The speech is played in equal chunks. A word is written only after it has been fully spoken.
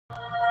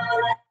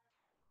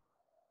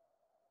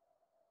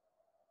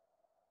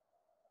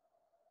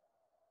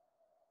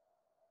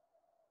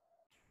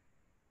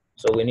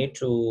So we need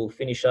to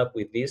finish up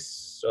with this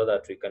so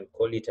that we can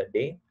call it a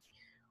day.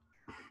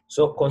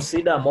 So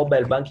consider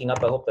mobile banking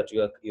app. I hope that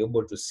you're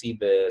able to see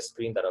the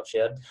screen that I've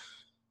shared.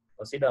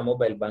 Consider a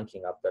mobile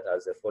banking app that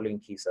has the following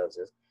key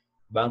services: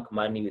 bank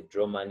money,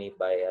 withdraw money,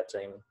 buy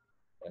airtime,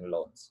 and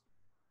loans.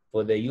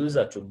 For the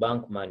user to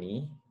bank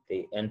money,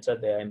 they enter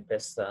their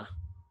M-Pesa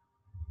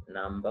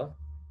number,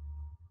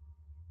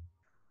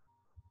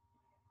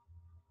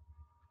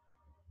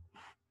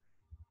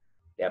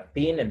 their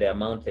PIN, and the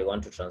amount they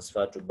want to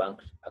transfer to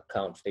bank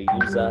account. The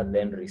user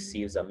then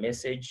receives a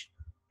message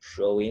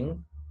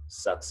showing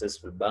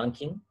successful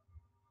banking,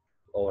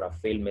 or a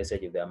failed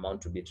message if the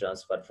amount to be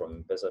transferred from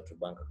M-Pesa to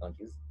bank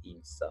account is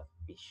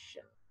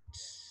insufficient,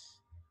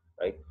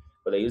 right?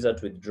 For the user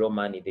to withdraw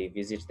money, they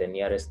visit the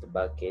nearest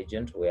bank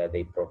agent where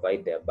they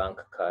provide their bank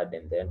card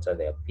and they enter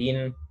their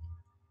PIN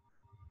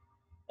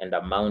and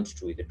amount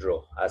to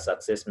withdraw. A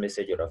success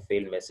message or a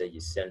failed message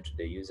is sent to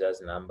the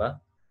user's number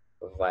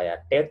via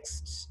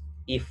text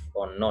if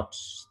or not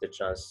the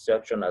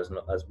transaction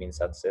has been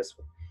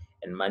successful,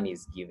 and money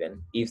is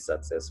given if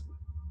successful.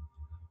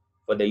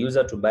 For the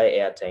user to buy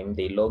airtime,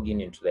 they log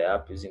into the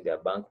app using their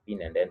bank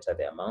PIN and enter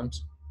the amount.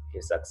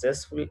 A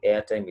successful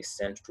airtime is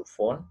sent to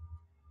phone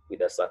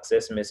with a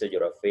success message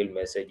or a failed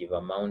message if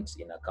amount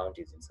in account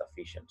is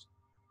insufficient.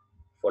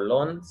 For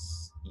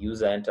loans,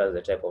 user enters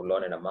the type of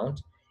loan and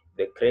amount.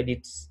 The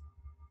credit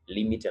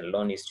limit and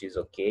loan history is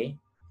okay.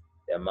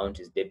 The amount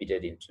is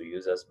debited into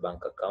user's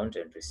bank account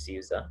and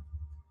receives a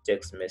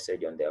text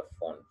message on their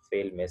phone.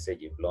 Failed message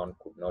if loan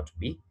could not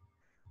be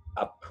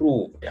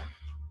approved.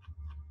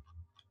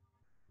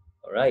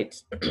 All right.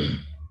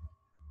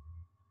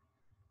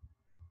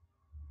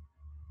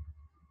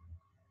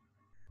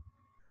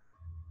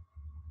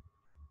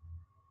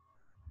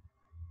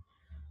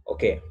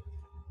 Okay.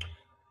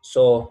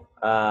 So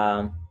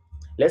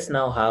let's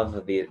now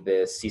have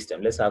the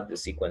system. Let's have the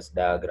sequence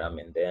diagram,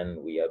 and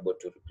then we are able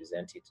to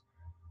represent it.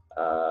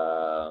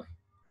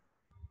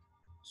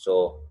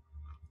 So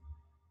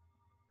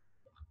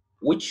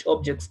which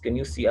objects can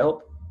you see? I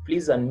hope,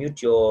 please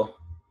unmute your...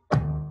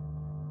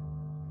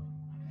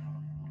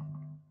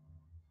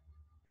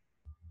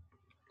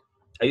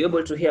 Are you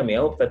able to hear me? I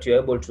hope that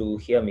you're able to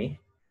hear me.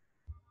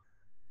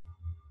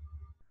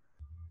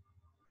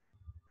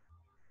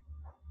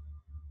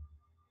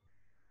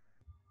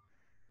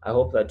 I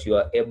hope that you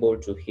are able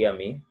to hear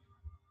me.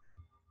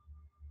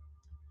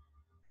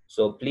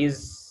 So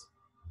please,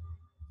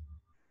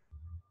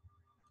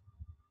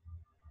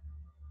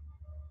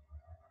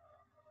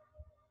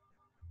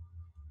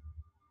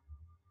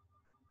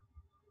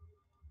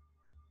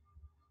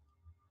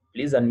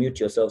 unmute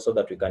yourself so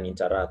that we can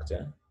interact.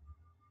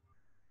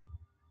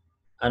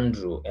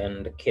 Andrew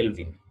and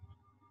Kelvin.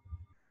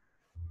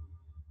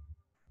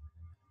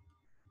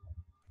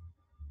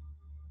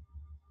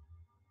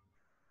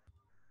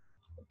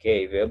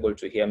 Okay, if you're able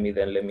to hear me,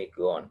 then let me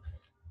go on.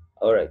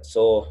 All right,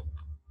 so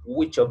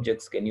which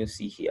objects can you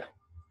see here?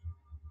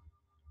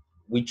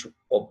 Which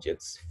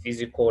objects,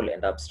 physical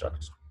and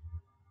abstract?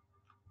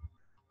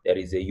 There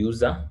is a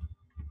user.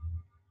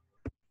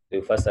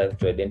 We first have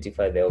to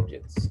identify the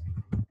objects.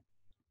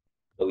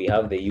 So we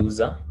have the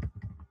user,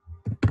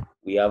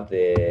 we have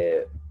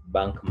the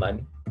bank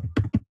money,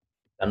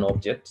 an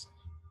object.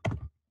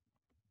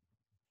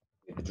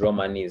 Withdraw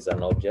money is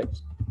an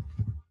object.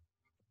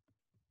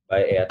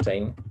 Buy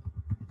airtime,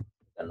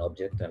 an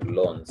object, and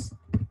loans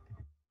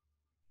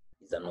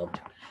is an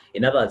object.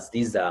 In other words,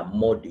 these are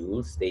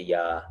modules, they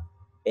are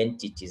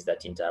entities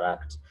that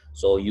interact.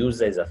 So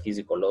user is a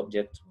physical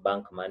object,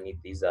 bank money,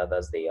 these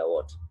others, they are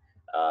what?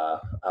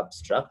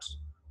 Abstract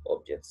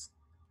objects.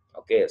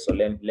 Okay, so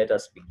let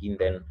us begin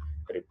then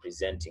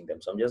representing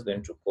them. So I'm just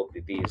going to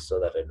copy this so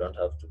that I don't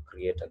have to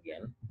create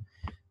again.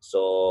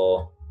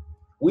 So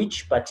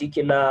which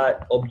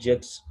particular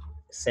object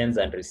sends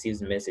and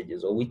receives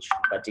messages, or which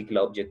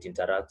particular object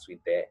interacts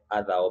with the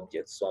other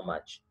object so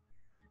much?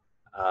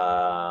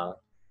 The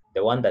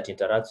one that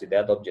interacts with the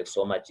other object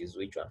so much is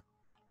which one?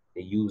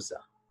 The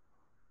user.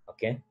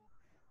 Okay,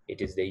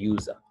 it is the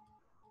user,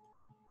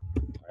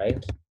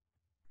 right?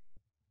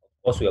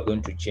 Of course, we are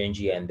going to change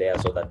here and there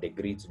so that the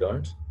grids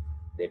are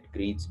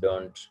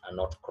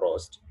not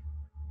crossed.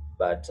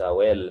 But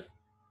well,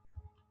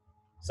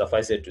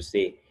 suffice it to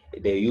say,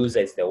 the user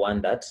is the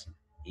one that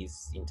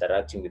is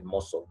interacting with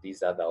most of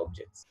these other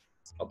objects.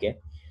 Okay,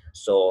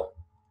 so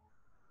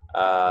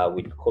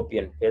we'll copy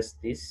and paste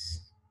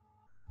this.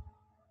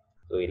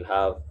 So we'll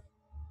have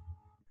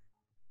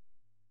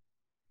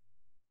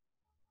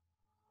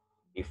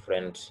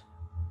different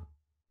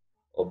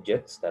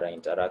objects that are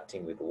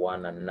interacting with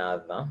one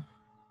another.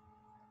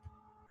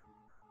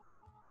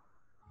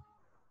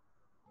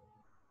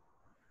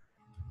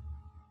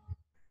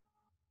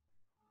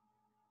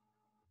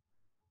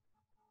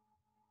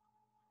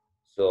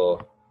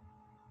 So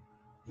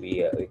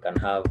we can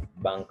have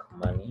bank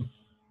money,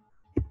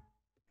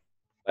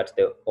 but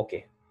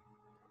okay,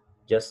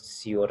 just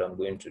see what I'm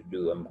going to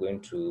do. I'm going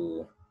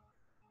to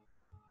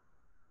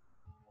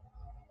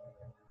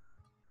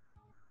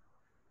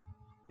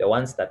the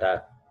ones that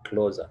are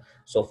closer.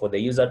 So for the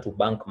user to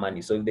bank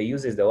money, so if the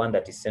user is the one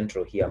that is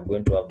central here, I'm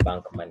going to have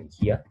bank money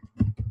here.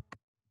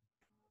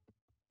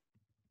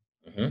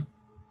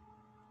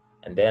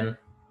 And then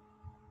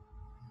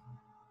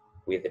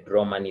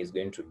withdraw money is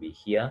going to be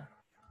here.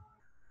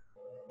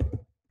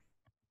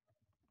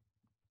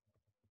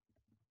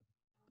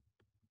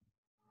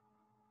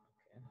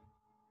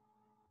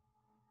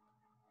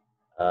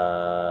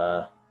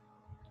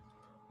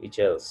 Which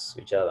else?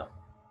 Which other?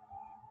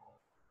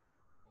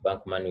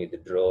 Bank money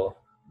withdraw,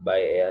 buy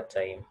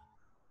airtime,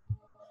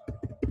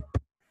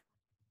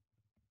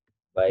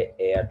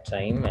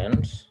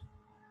 and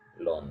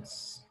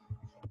loans.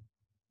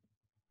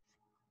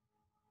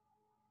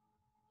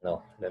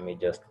 No, let me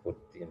just put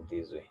them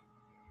this way.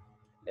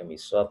 Let me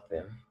swap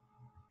them.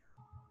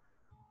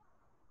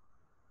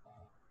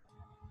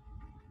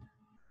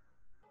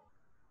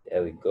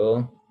 There we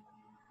go.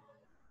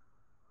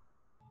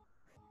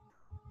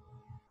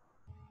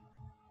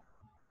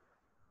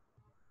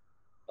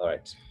 All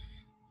right.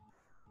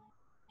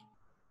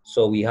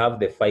 So we have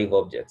the 5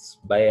 objects: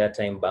 buy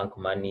airtime, bank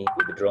money,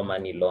 withdraw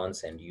money,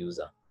 loans, and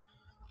user.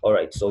 All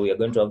right, so we are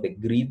going to have the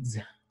grids.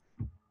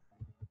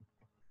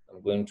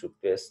 I'm going to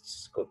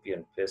copy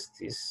and paste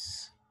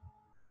this.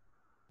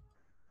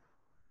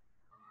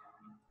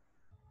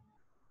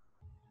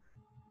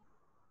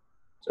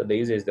 So the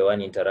user is the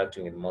one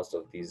interacting with most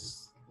of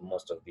these.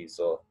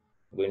 So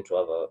I'm going to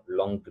have a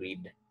long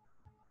grid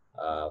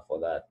for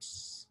that.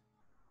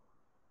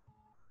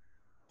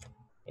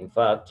 In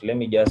fact, let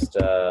me just,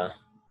 or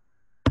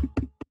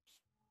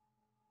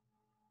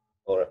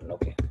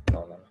okay,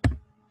 no.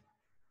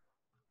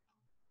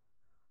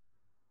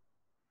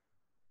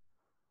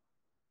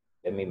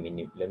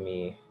 Let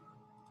me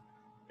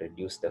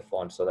reduce the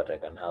font so that I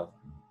can have,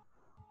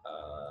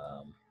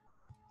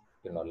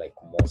 like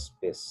more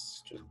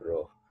space to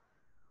draw.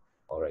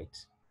 All right.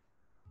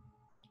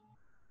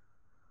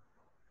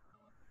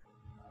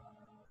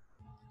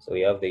 So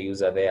we have the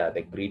user there,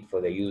 the grid for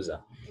the user,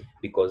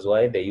 because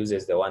why? The user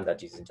is the one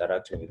that is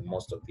interacting with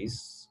most of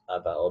these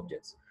other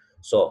objects.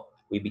 So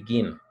we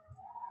begin.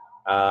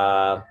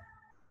 For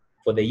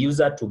the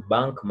user to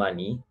bank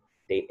money,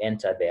 they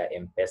enter their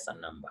M-Pesa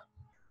number.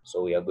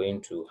 So we are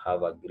going to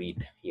have a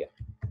grid here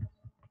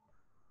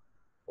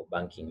for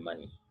banking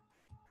money.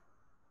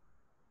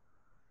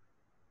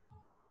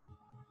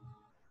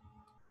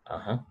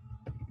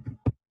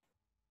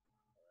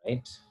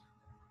 Right.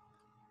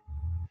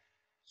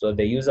 So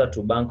the user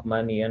to bank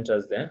money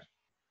enters there.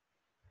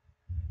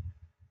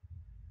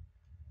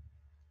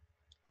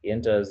 He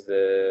enters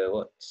the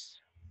what?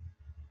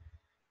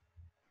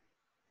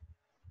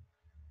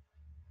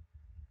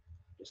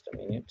 Just a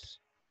minute.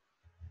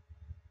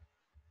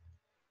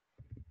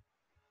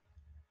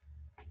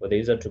 For the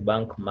user to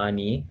bank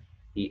money,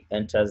 he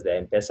enters the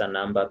M-Pesa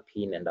number,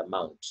 PIN, and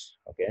amount.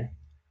 Okay.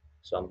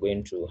 So I'm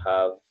going to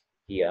have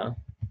here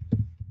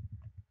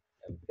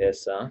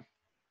M-Pesa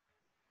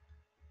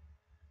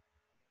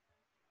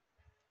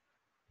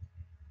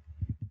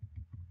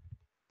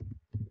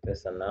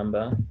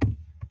number,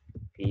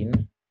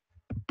 PIN,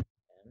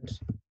 and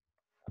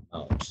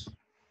amount.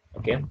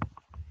 Okay.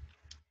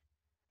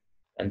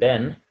 And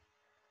then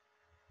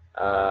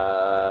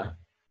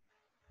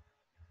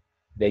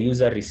the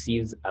user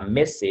receives a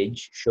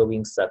message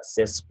showing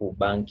successful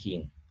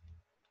banking.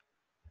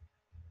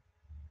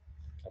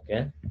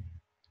 Okay.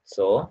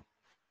 So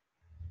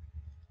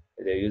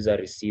the user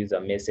receives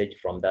a message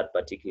from that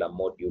particular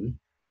module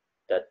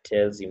that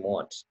tells him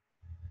what?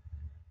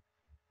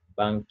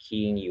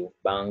 Banking, you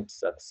banked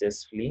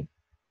successfully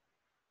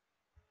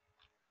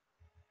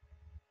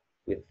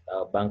with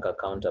a bank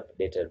account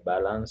updated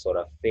balance, or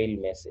a fail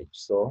message.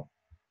 So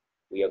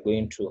we are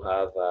going to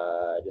have,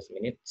 just a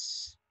minute.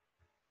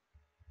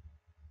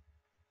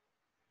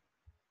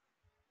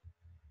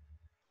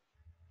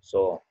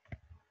 So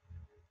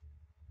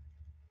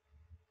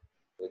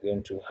we're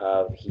going to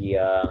have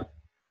here,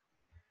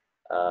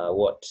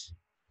 what?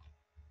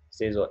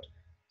 Says what?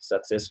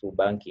 Successful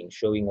banking,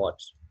 showing what?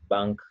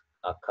 Bank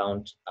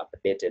account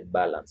updated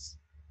balance.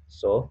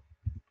 So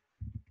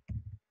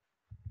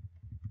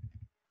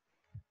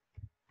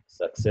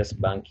success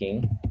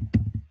banking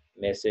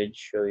message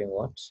showing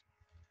what?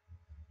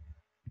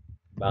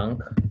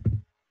 Bank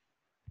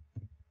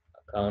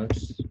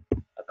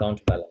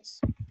account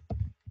balance.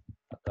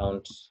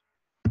 Account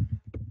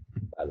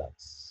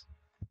balance.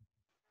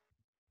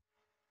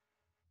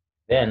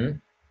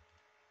 Then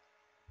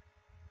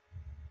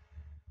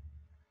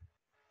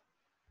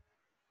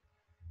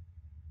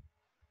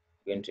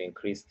we're going to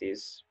increase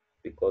this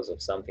because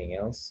of something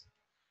else.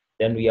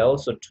 Then we are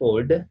also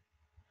told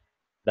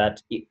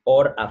that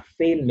or a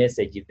fail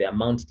message if the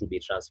amount to be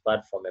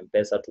transferred from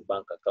M-Pesa to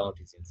bank account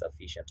is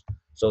insufficient.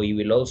 So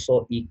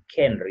he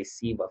can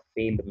receive a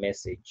failed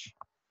message.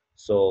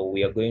 So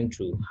we are going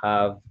to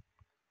have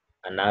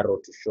an arrow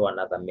to show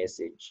another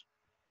message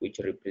which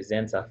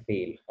represents a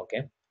fail.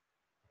 Okay.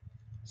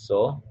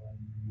 So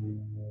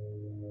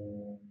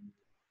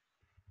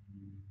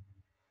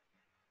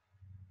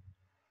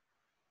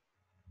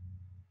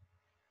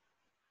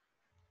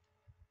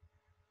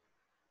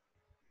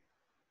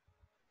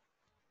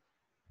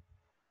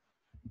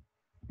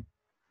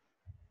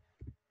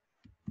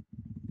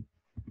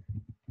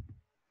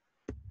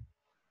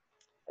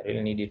I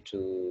really needed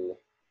to.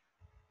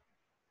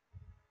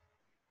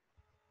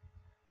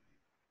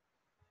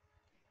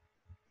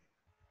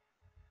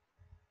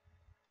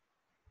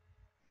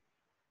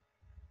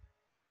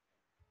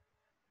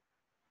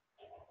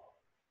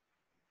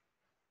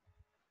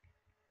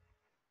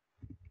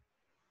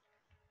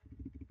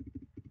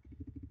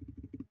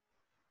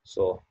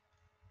 So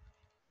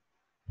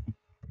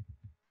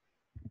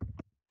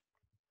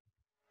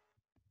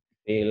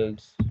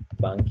failed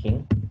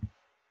banking.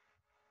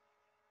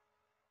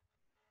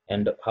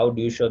 And how do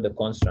you show the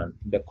constant,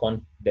 the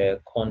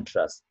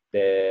contrast,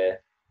 the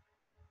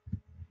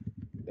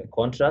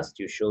contrast?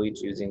 You show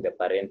it using the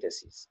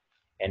parentheses,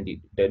 and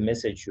the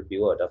message should be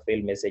what? A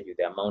failed message with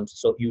the amount.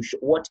 So you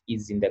what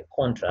is in the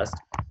contrast,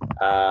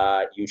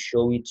 you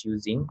show it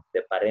using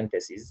the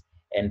parentheses,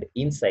 and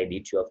inside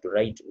it you have to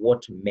write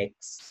what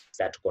makes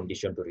that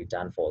condition to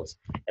return false.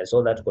 And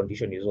so that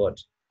condition is what?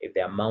 If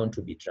the amount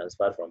to be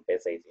transferred from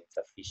Pesa is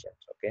insufficient.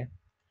 Okay,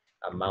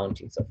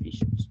 amount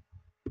insufficient.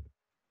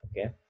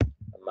 Okay,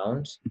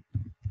 amount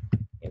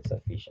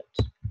insufficient.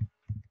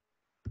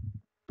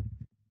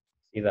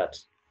 See that?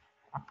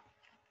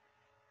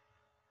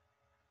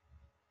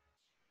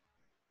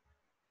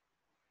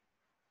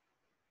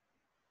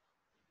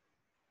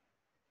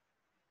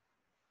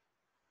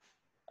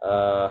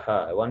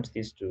 I want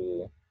this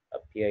to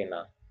appear in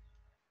a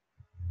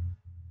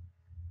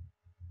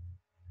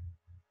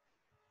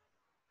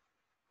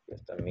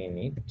just a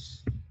minute.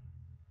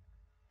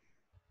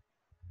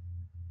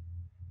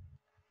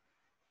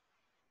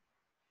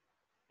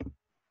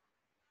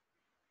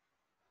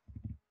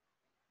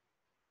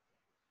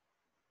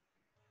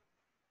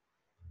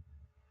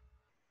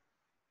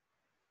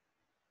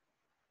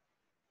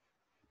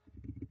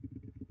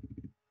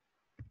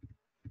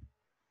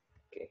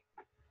 Okay,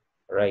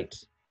 right.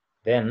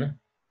 Then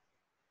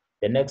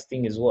the next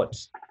thing is what?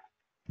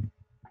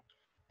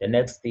 The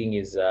next thing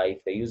is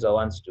if the user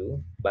wants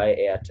to buy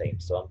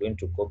airtime. So I'm going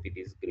to copy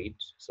this grid.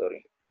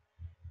 Sorry.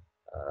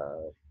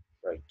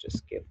 Right,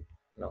 escape.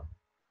 No,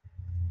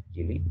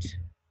 delete.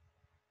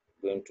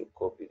 I'm going to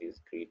copy this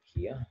grid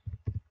here.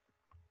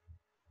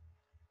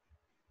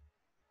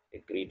 The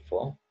grid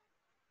for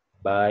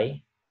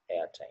buy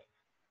airtime.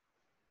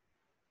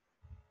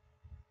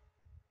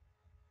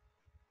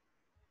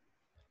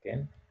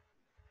 Okay.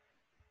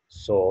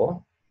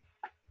 So,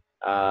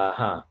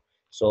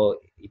 so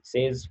it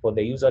says for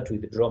the user to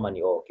withdraw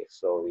money. Oh, okay,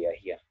 so we are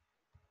here.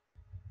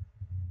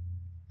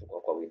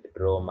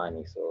 Withdraw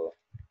money.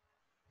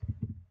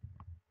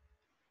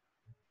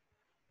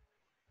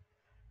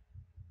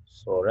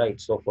 So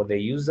right, so for the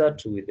user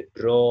to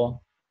withdraw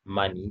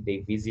money,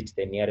 they visit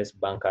the nearest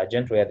bank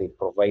agent where they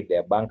provide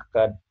their bank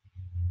card,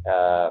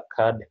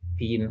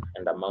 PIN,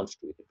 and amount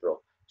to withdraw.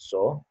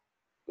 So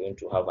going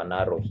to have an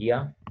arrow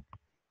here.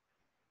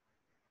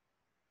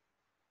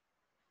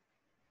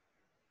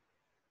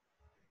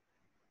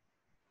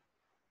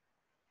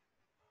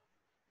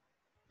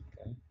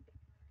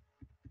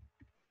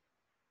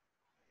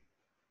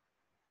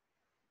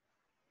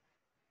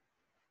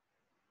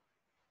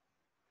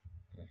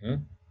 Okay.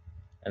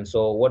 And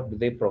so what do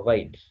they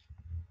provide?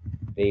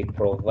 They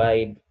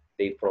provide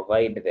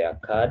their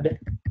card.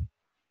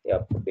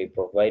 They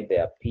provide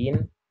their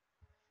PIN.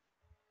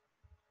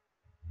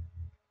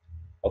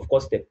 Of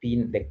course, the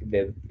PIN, the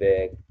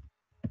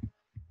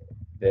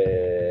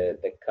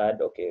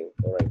card. Okay,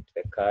 all right.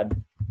 The card,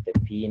 the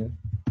PIN,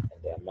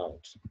 and the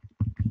amount.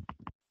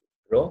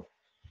 Draw.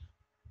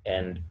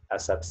 And a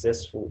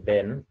success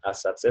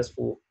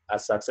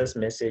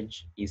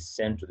message is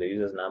sent to the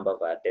user's number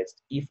via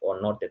text if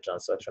or not the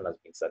transaction has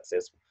been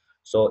successful.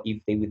 So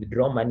if they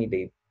withdraw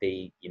money,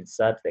 they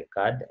insert the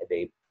card,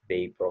 they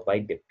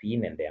provide the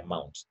PIN and the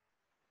amount.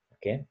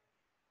 Okay.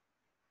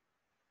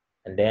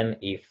 And then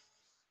if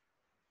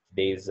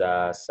there's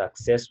a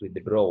success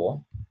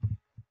withdrawal,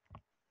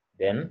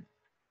 then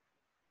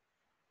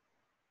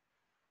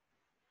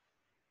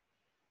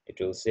it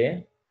will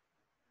say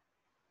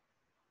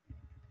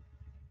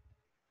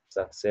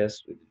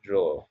success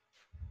withdrawal.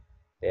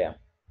 There.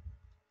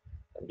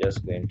 I'm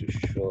just going to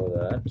show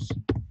that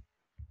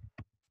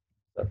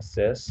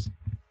success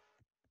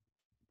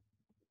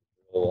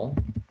withdrawal.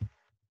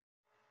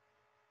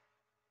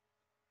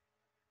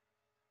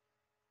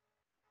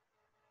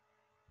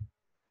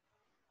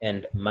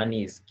 And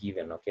money is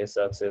given. Okay,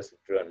 success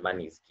withdrawal and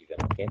money is given.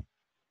 Okay,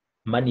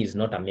 money is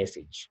not a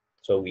message,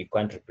 so we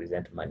can't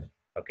represent money.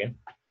 Okay,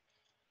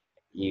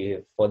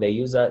 if for the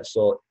user,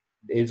 so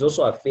there's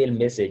also a fail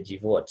message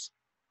if what?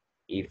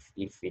 If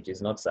it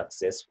is not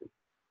successful.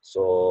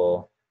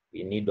 So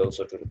we need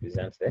also to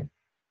represent the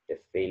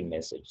fail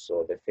message.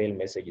 So the fail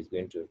message is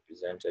going to be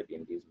presented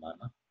in this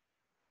manner.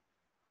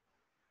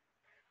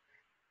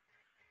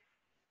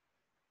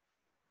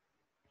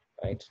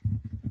 Right?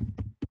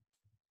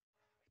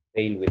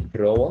 Fail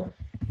withdrawal.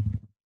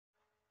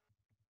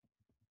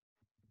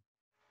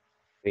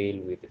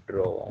 Fail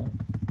withdrawal.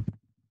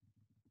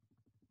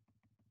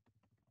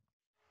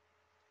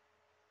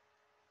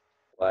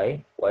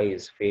 Why? Why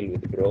is fail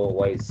withdrawal?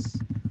 Why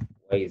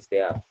is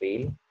there a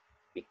fail?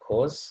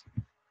 Because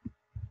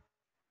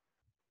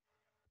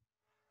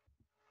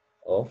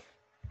of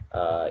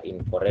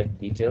incorrect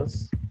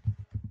details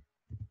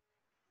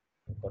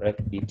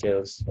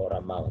or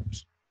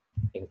amount.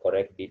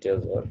 Incorrect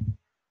details or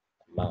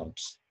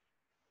amounts.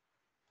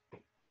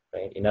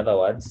 Right? In other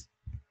words,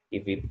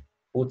 if it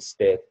puts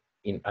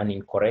in an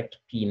incorrect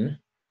PIN,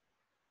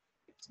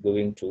 it's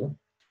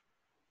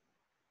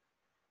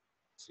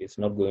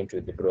not going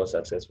to withdraw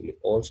successfully.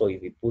 Also,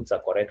 if it puts a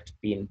correct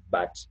PIN,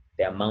 but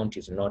the amount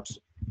is not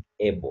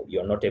able,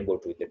 you're not able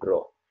to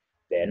withdraw,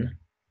 then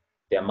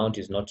the amount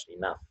is not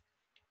enough.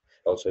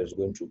 Also, it's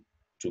going to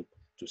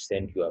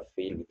send you a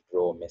failed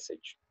withdrawal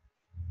message.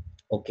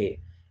 Okay,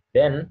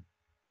 then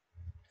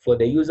for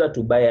the user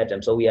to buy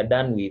airtime, so we are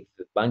done with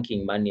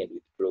banking money and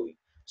withdrawing.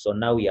 So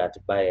now we are to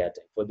buy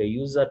airtime. For the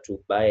user to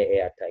buy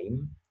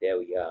airtime, there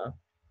we are.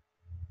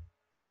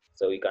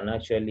 So we can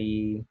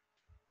actually,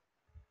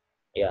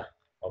 yeah,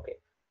 okay.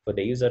 For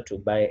the user to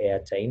buy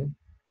airtime,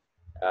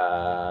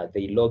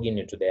 they log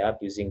into the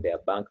app using their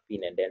bank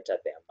PIN and enter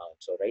the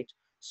amount, all right?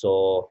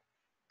 So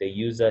the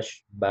user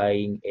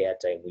buying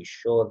airtime, we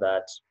show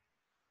that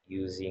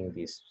using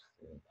this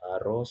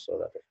arrow, so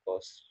that of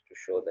course to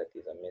show that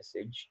is a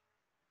message.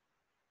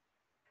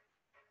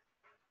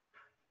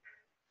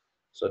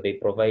 So they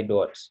provide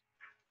what?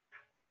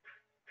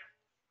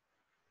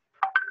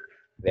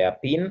 Their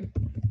PIN,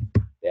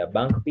 their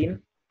bank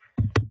PIN,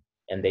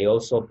 and they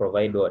also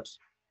provide what?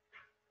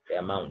 The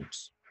amount.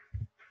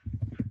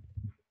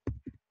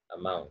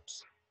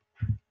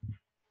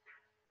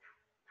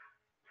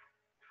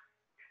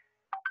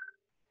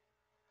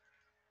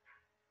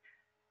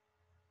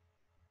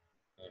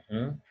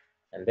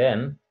 And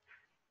then,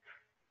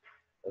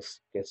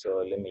 okay,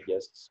 so let me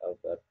just have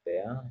that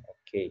there.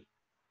 Okay,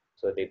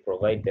 so they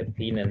provide the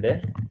PIN and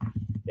the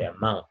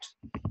amount.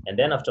 And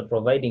then after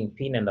providing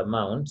PIN and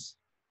amount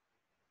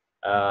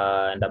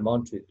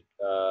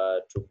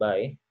to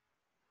buy,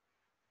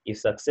 if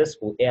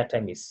successful,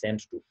 airtime is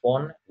sent to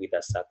phone with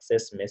a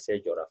success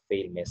message or a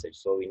fail message.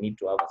 So we need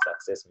to have a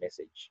success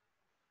message,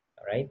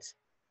 all right?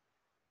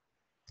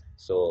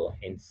 So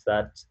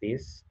insert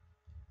this.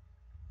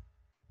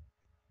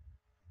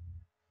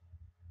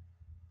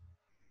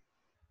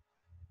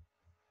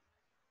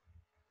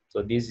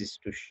 So this is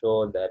to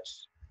show that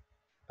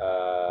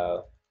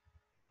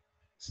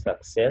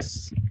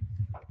success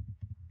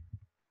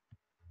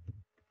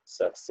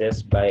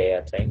by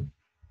airtime.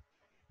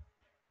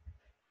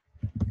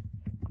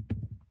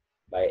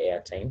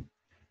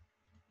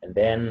 And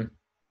then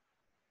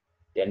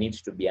there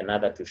needs to be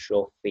another to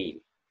show fail.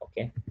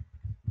 Okay,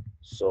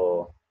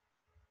 so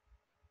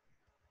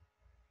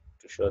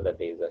to show that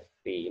there is a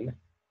fail,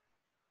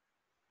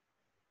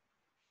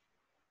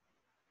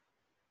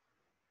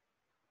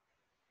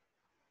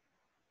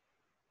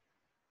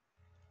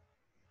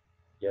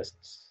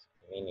 just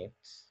a minute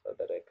so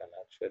that I can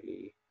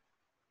actually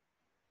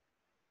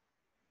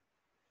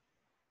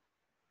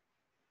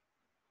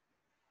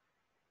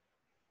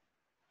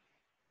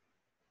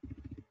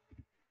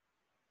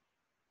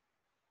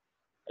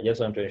I just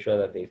want to ensure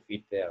that they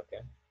fit there. Okay.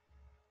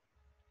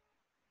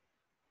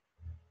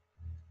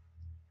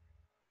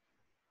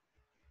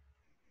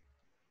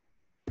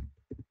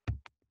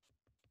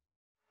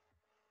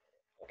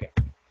 Okay,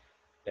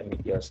 let me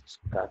just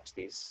cut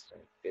this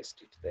and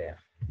paste it there.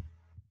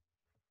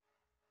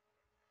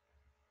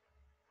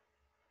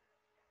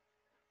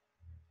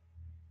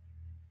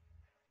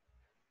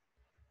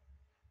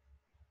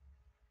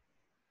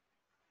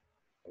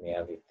 Let me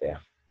have it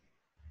there.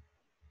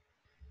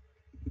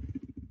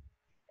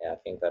 Yeah, I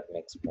think that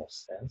makes more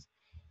sense.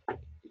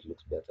 It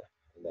looks better.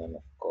 And then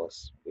of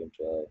course I'm going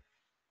to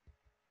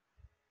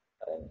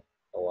have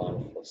a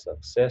one for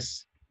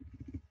success.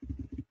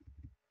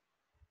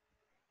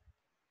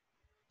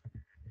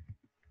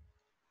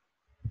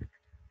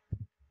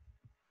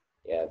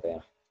 Yeah,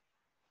 there.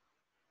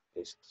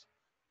 List.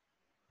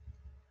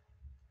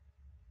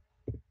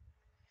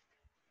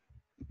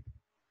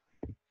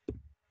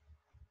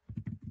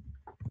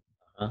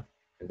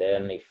 And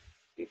then if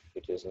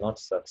it is not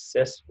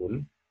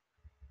successful,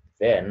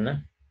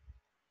 then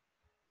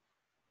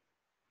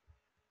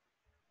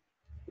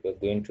we're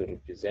going to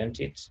represent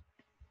it.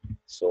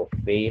 So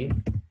fail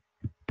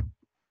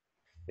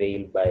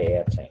by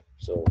airtime.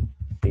 So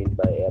fail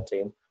by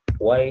airtime.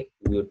 What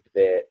would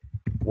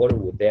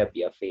there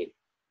be a fail?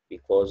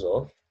 Because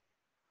of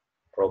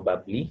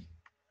probably.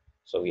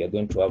 So we are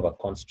going to have a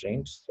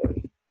constraint.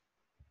 Sorry,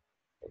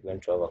 we're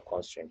going to have a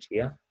constraint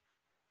here.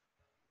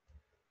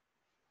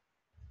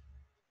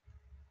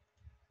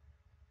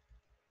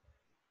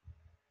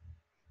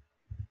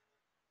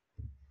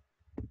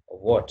 Of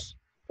what?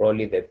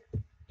 Probably the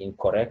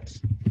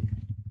incorrect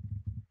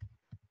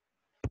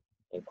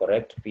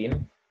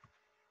PIN,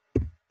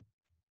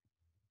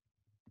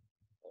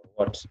 or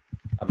what?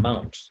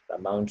 Amount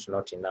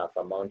not enough,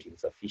 amount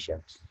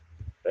insufficient,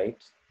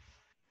 right?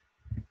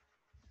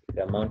 If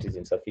the amount is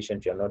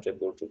insufficient, you're not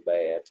able to buy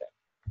airtime.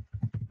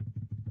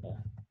 Yeah.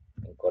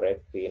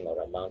 Incorrect PIN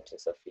or amount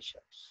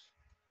insufficient.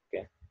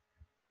 Okay.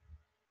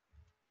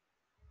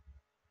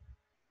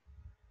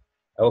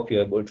 I hope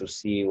you're able to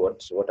see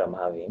what I'm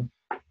having.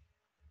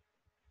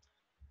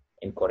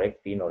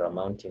 incorrect PIN or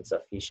amount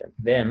insufficient.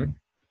 Then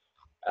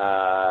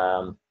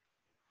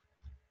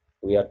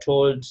we are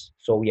told,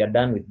 so we are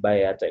done with buy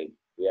airtime.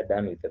 We are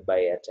done with the buy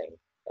airtime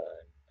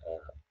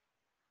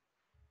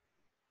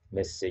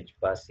message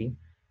passing.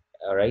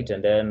 All right,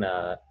 and then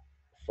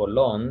for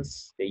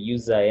loans, the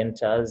user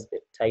enters the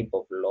type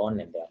of loan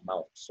and the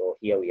amount. So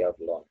here we have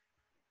loan.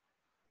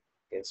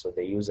 Okay, so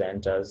the user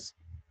enters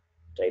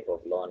type of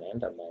loan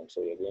and amount.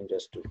 So we're going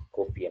just to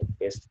copy and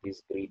paste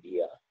this grid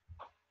here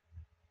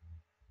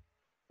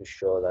to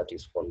show that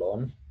is for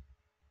loan.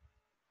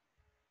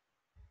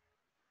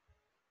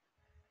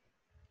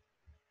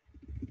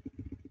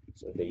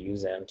 So the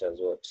user enters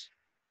what?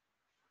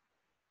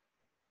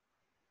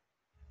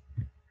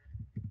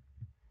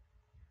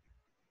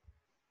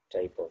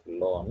 Type of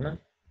loan.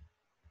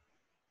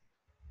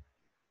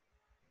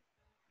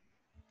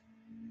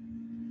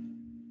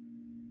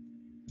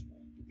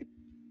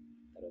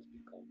 That has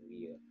become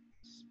weird.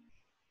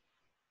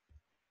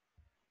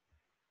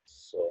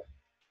 So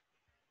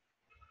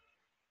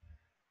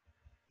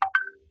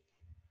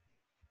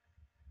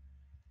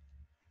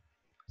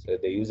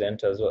the user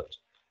enters what?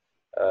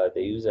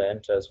 The user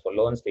enters for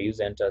loans, the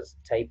user enters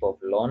type of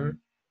loan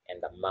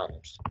and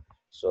amount.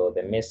 So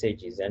the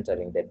message is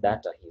entering the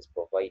data he's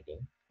providing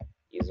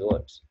is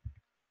what?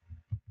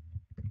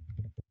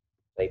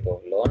 Type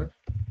of loan,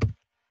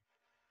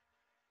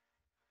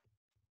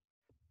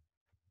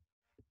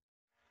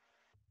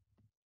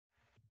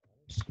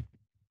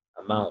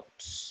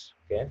 amount,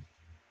 okay?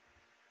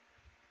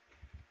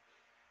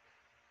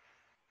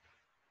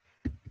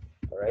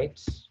 All right,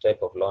 type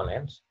of loan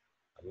and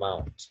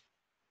amount.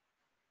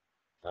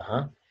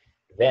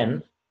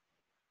 Then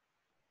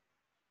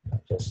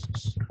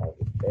just have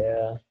it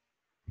there.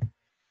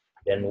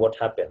 Then what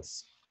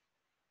happens?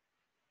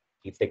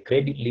 If the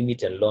credit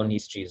limit and loan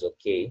history is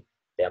okay,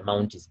 the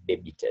amount is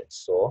debited.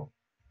 So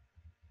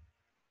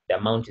the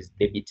amount is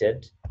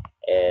debited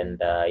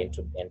and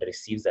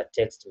receives a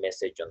text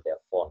message on their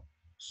phone.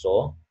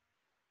 So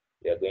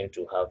we are going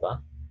to have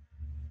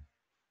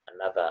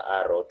another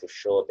arrow to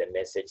show the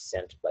message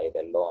sent by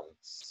the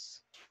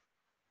loans.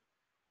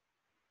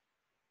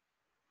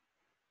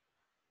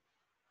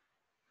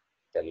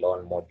 The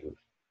loan module.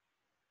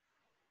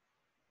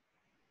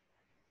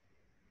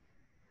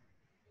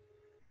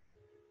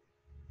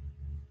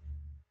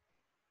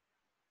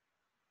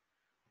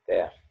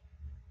 There.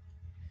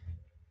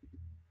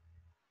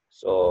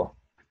 So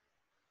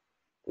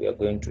we are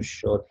going to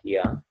show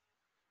here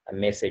a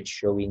message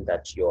showing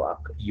that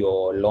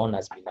your loan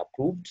has been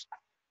approved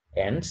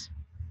and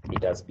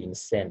it has been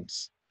sent.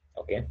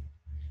 Okay.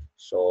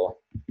 So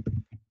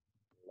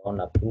loan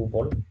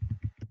approval.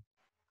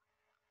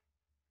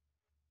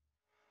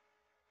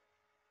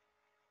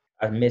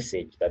 A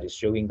message that is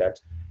showing that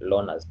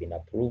loan has been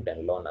approved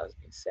and loan has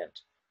been sent.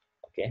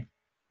 Okay.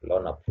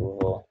 Loan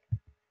approval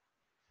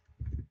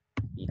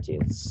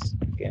details.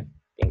 Okay.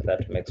 I think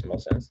that makes more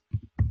sense.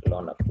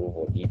 Loan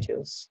approval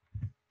details.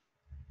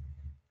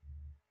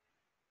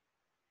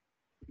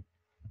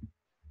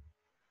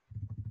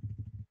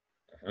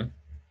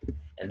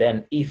 And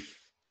then if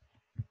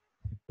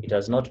it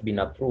has not been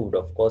approved,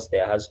 of course,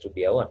 there has to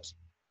be a what?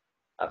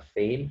 A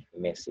fail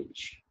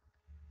message.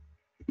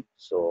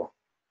 So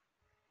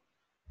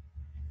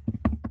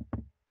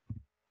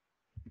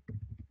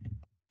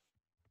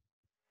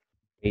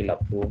fail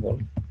approval.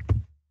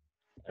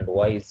 And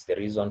why is the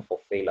reason for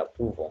fail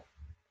approval?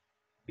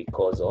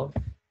 Because of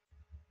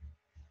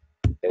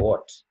the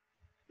what?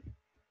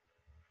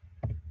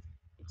 It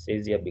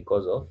says here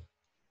because of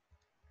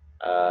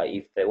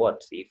if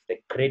the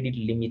credit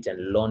limit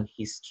and loan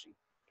history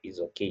is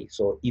okay.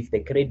 So if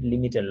the credit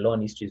limit and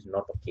loan history is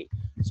not okay,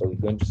 so we're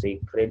going to say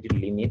credit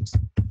limit,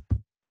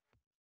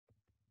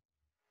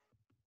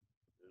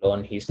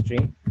 loan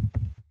history,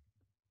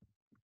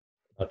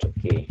 not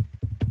okay.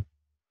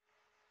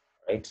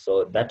 Right?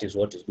 So that is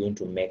what is going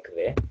to make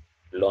the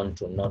loan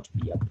to not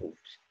be approved.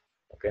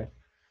 Okay.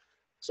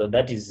 So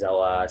that is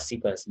our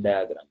sequence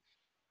diagram.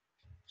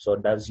 So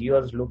does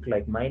yours look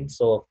like mine?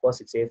 So of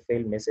course it's a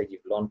fail message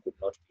if loan could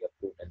not be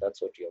approved, and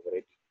that's what you have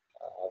already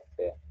have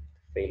there,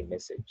 fail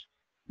message,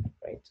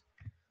 right?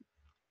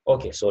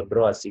 Okay, so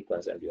draw a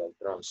sequence and you have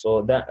drawn.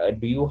 So that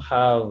do you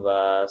have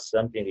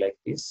something like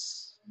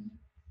this?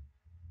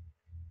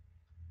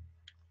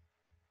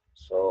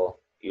 So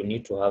you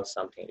need to have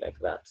something like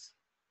that.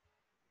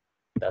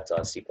 That's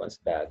our sequence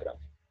diagram.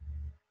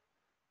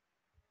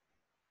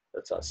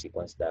 That's our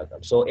sequence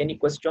diagram. So any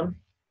question?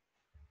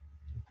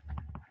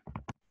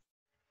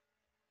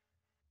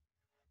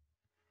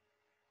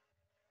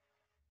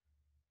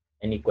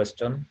 Any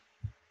question?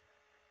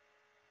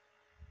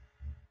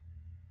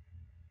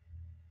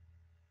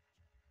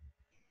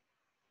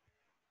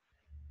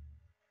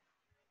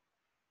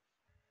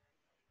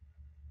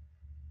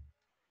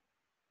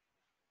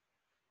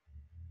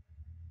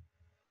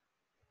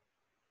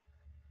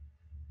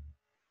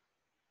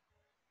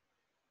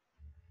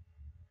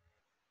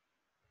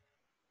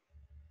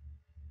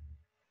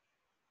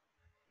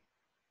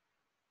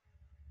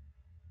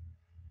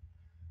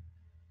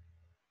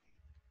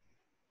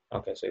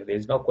 Okay, so if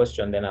there's no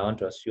question, then I want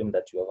to assume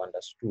that you have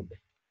understood.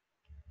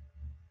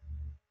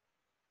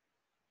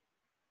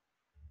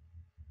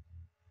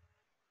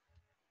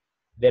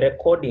 The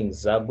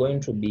recordings are going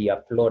to be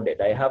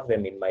uploaded. I have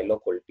them in my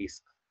local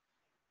disk.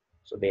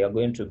 So they are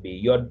going to be,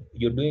 you're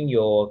doing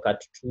your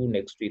cut 2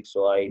 next week.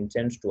 So I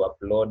intend to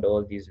upload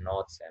all these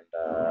notes and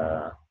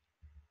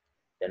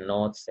the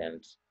notes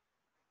and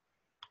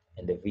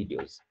the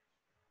videos.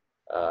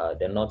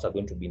 The notes are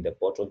going to be in the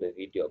portal, the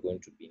video are going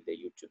to be in the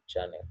YouTube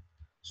channel.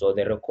 So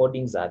the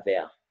recordings are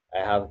there. I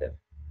have them.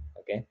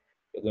 Okay.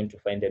 You're going to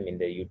find them in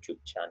the YouTube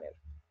channel.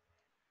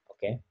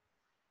 Okay.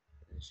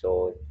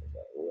 So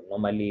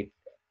normally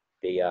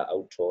they are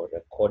auto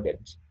recorded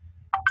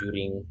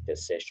during the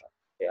session.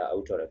 They are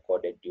auto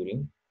recorded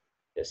during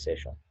the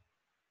session.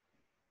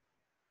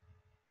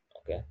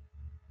 Okay.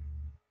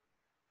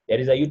 There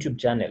is a YouTube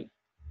channel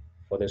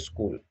for the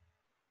school.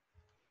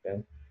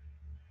 Okay.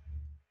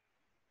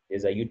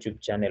 There's a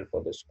YouTube channel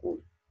for the school.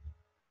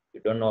 You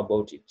don't know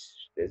about it.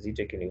 The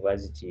ZTech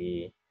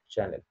University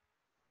channel.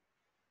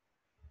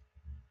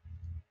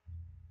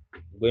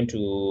 I'm going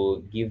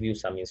to give you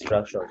some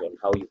instructions on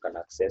how you can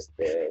access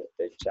the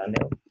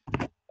channel.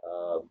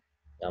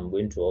 I'm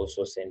going to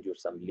also send you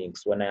some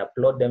links. When I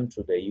upload them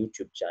to the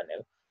YouTube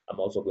channel,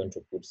 I'm also going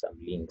to put some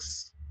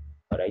links.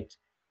 All right.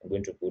 I'm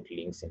going to put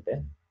links in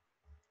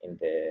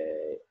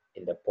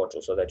the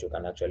portal so that you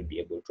can actually be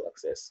able to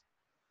access.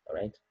 All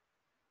right.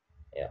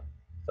 Yeah.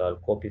 So I'll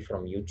copy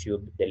from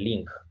YouTube the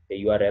link,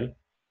 the URL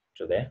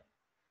to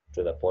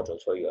the portal,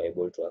 so you're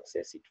able to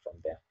access it from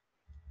there.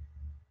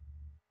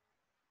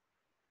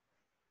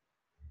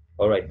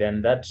 All right,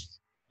 then that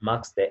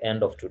marks the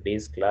end of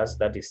today's class.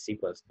 That is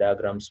sequence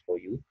diagrams for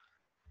you.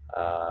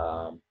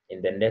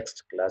 In the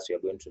next class, we are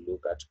going to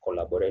look at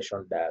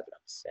collaboration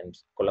diagrams. And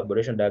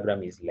collaboration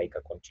diagram is like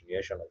a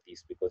continuation of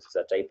this because it's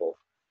a type of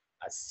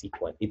a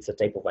sequence. It's a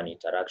type of an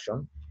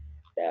interaction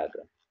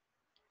diagram.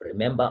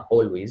 Remember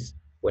always,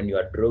 when you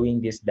are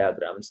drawing these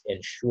diagrams,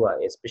 ensure,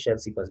 especially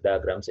sequence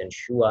diagrams,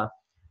 ensure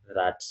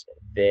that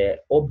the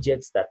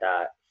objects that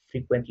are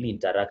frequently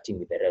interacting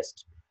with the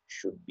rest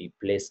should be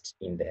placed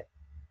in the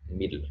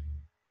middle.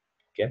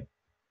 Okay.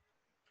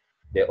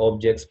 The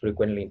objects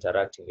frequently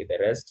interacting with the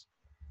rest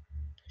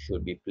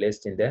should be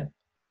placed in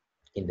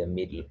the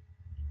middle.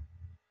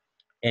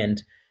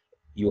 And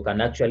you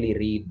can actually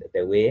read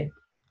the way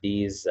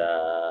these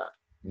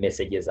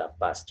messages are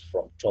passed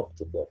from top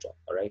to bottom.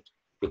 All right.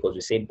 Because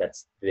we said that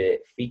the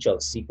feature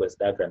of sequence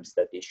diagrams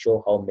that they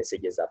show how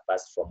messages are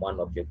passed from one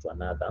object to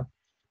another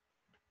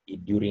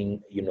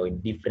during,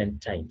 in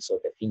different times. So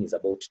the thing is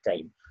about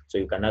time. So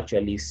you can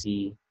actually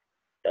see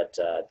that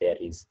there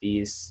is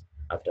this,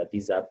 after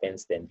this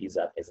happens, then this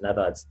happens. In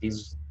other words,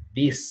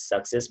 this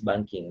success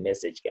banking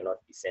message cannot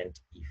be sent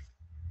if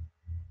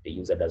the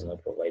user does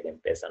not provide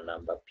M-Pesa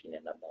number, PIN,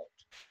 and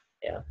amount.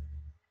 Yeah.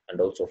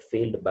 And also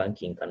failed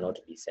banking cannot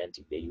be sent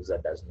if the user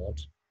does not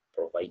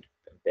provide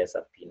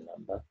M-Pesa PIN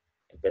number,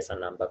 M-Pesa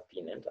number,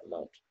 PIN, and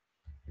amount.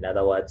 In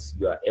other words,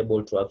 you are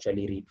able to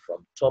actually read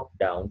from top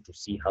down to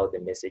see how the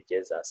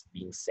messages are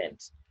being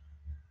sent.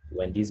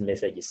 When this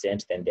message is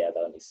sent, then the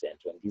other one is sent.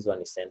 When this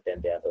one is sent,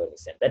 then the other one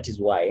is sent. That is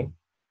why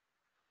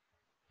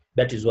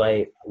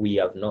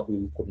we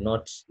could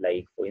not,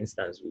 like, for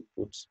instance,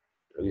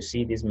 we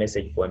see this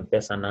message for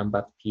M-Pesa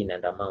number, PIN,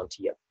 and amount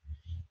here.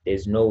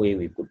 There's no way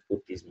we could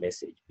put this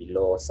message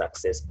below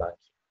success banking.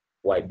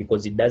 Why?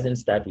 Because it doesn't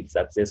start with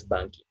success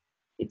banking.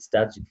 It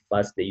starts with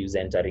first the user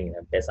entering an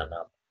M-Pesa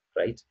number,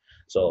 right?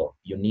 So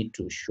you need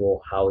to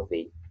show how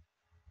they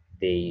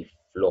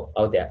flow,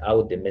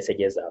 how the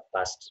messages are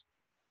passed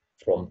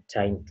from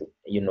time to,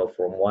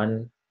 from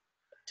one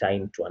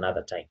time to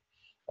another time.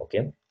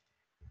 Okay.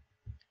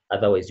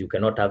 Otherwise, you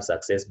cannot have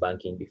success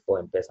banking before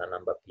M-Pesa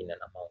number, PIN,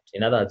 and amount.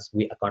 In other words,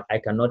 I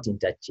cannot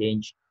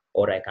interchange,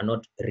 or I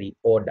cannot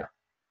reorder.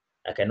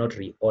 I cannot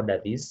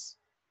reorder this.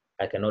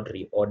 I cannot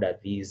reorder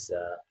these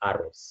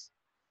arrows.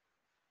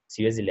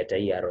 Siwezi leta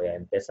hii arrow ya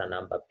M-Pesa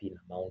number, PIN,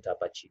 amount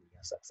hapa chini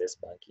ya success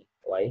banking.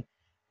 Why?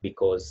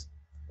 Because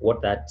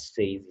what that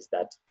says is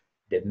that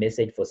the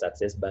message for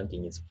success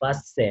banking is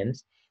first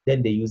sent,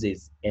 then the user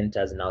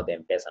enters now the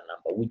M-Pesa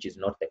number, which is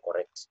not the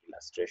correct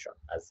illustration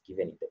as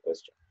given in the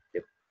question.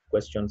 The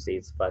question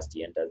says first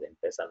he enters the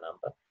M-Pesa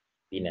number,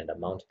 PIN, and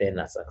amount, then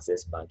a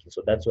success banking.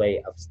 So that's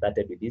why I've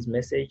started with this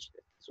message,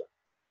 this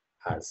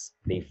one, as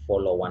they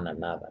follow one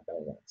another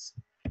downwards.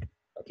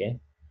 Okay.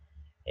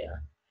 Yeah.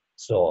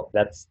 So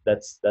that's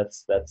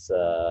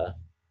the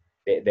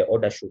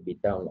order should be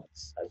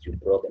downwards as you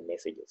draw the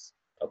messages.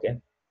 Okay.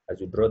 As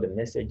you draw the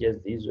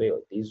messages this way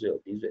or this way or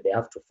this way, they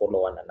have to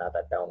follow one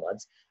another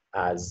downwards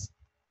as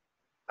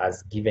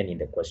given in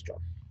the question.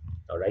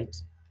 All right.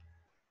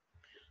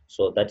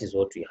 So that is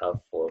what we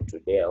have for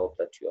today. I hope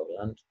that you have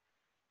learned.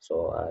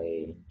 So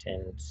I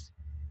intend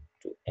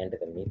to end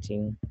the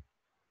meeting.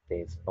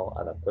 There is no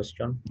other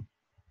question.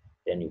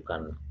 Then you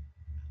can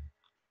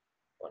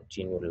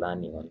continue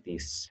learning on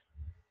this.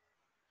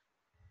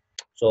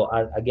 So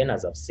again,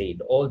 as I've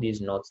said, all these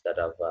notes that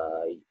I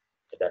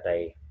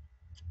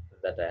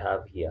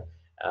have here,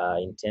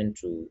 intend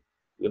to,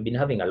 we've been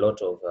having a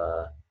lot of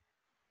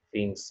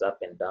things up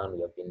and down.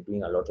 We have been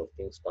doing a lot of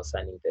things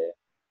concerning the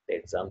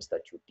exams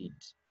that you did.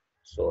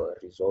 So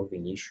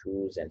resolving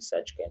issues and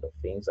such kind of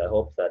things. I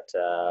hope that,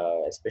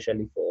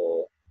 especially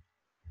for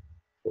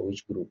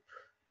which group?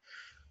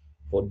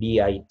 For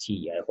DIT,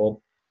 I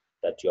hope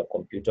that your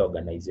computer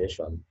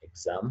organization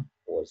exam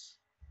was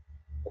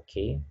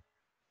okay.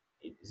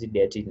 Is it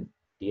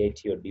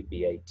DIT or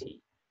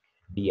DBIT?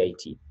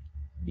 DIT.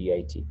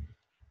 DIT.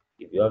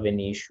 If you have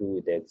any issue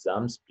with the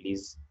exams,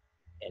 please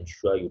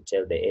ensure you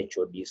tell the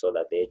HOD so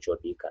that the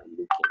HOD can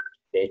look in.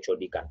 The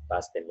HOD can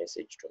pass the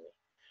message to me.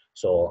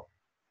 So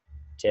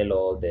tell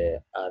all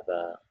the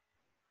other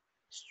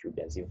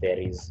students, if there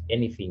is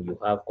anything you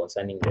have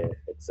concerning the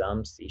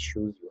exams,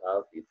 issues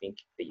you think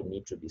they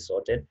need to be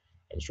sorted,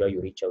 ensure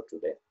you reach out to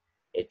the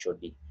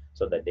HOD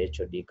so that the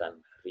HOD can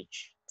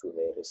reach to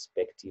the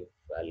respective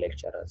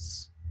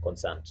lecturers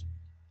concerned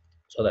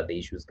so that the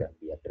issues can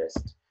be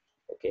addressed.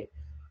 Okay.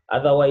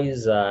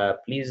 Otherwise,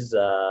 please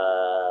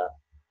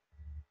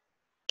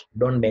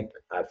don't make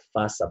a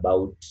fuss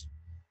about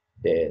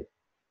the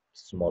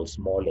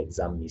small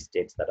exam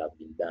mistakes that have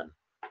been done.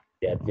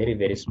 They are very,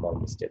 very small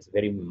mistakes,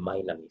 very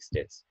minor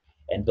mistakes.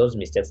 And those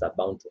mistakes are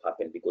bound to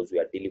happen because we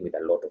are dealing with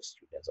a lot of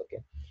students,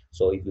 okay?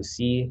 So if you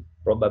see,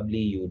 probably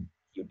you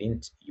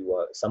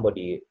are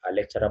somebody, a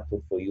lecturer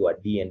put for you a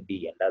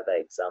D&D and other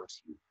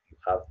exams, you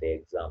have the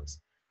exams,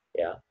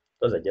 yeah?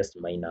 Those are just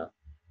minor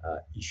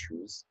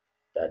issues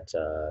that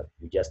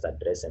you just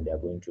address and they are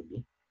going to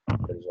be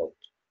resolved.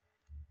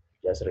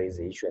 Just raise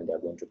the issue and they are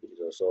going to be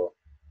resolved.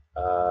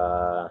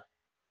 So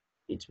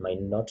it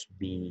might not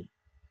be,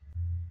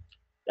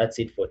 that's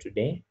it for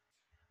today.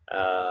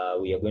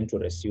 We are going to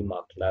resume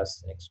our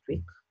class next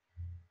week,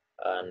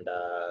 and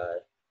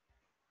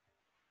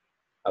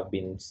I've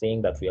been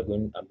saying that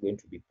I'm going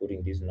to be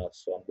putting these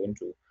notes. So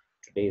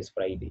today is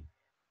Friday,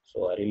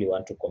 so I really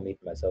want to commit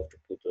myself to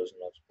put those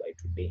notes by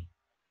today.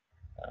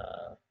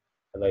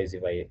 Otherwise,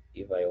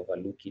 if I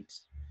overlook it,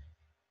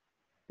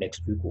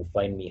 next week will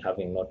find me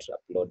having not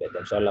uploaded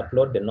them. So I'll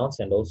upload the notes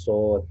and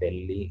also the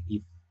link.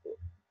 If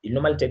it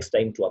normally takes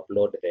time to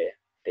upload the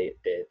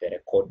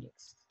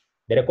recordings.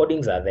 The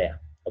recordings are there,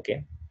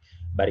 okay?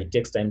 But it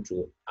takes time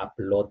to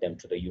upload them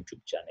to the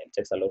YouTube channel. It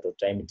takes a lot of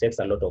time. It takes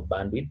a lot of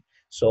bandwidth.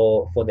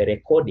 So for the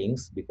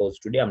recordings, because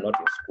today I'm not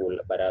in school,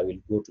 but I will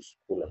go to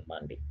school on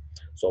Monday.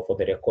 So for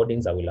the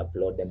recordings, I will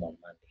upload them on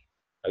Monday.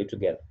 Are you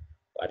together?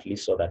 At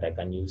least so that I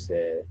can use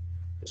the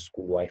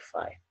school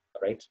Wi-Fi,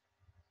 right?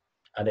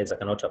 Otherwise, I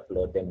cannot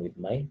upload them with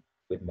my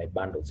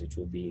bundles. It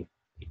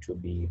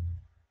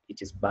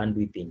is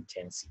bandwidth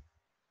intensive.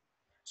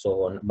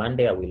 So on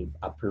Monday, I will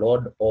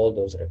upload all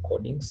those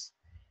recordings.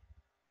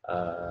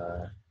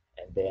 And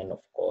then, of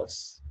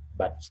course,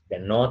 but the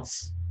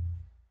notes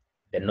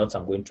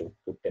I'm going to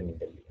put them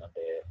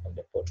on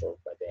the portal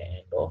by the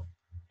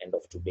end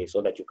of today,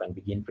 so that you can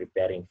begin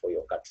preparing for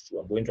your Cat 2.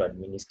 I'm going to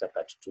administer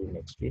Cat 2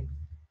 next week.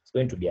 It's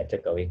going to be a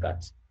takeaway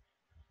cut.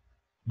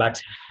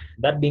 But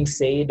that being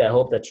said, I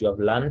hope that you have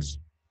learned,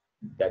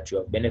 that you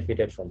have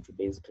benefited from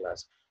today's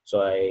class.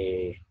 So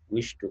I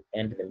wish to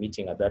end the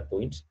meeting at that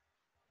point,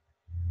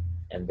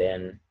 and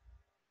then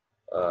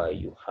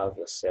you have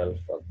yourself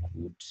a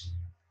good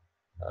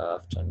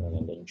afternoon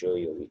and enjoy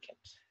your weekend.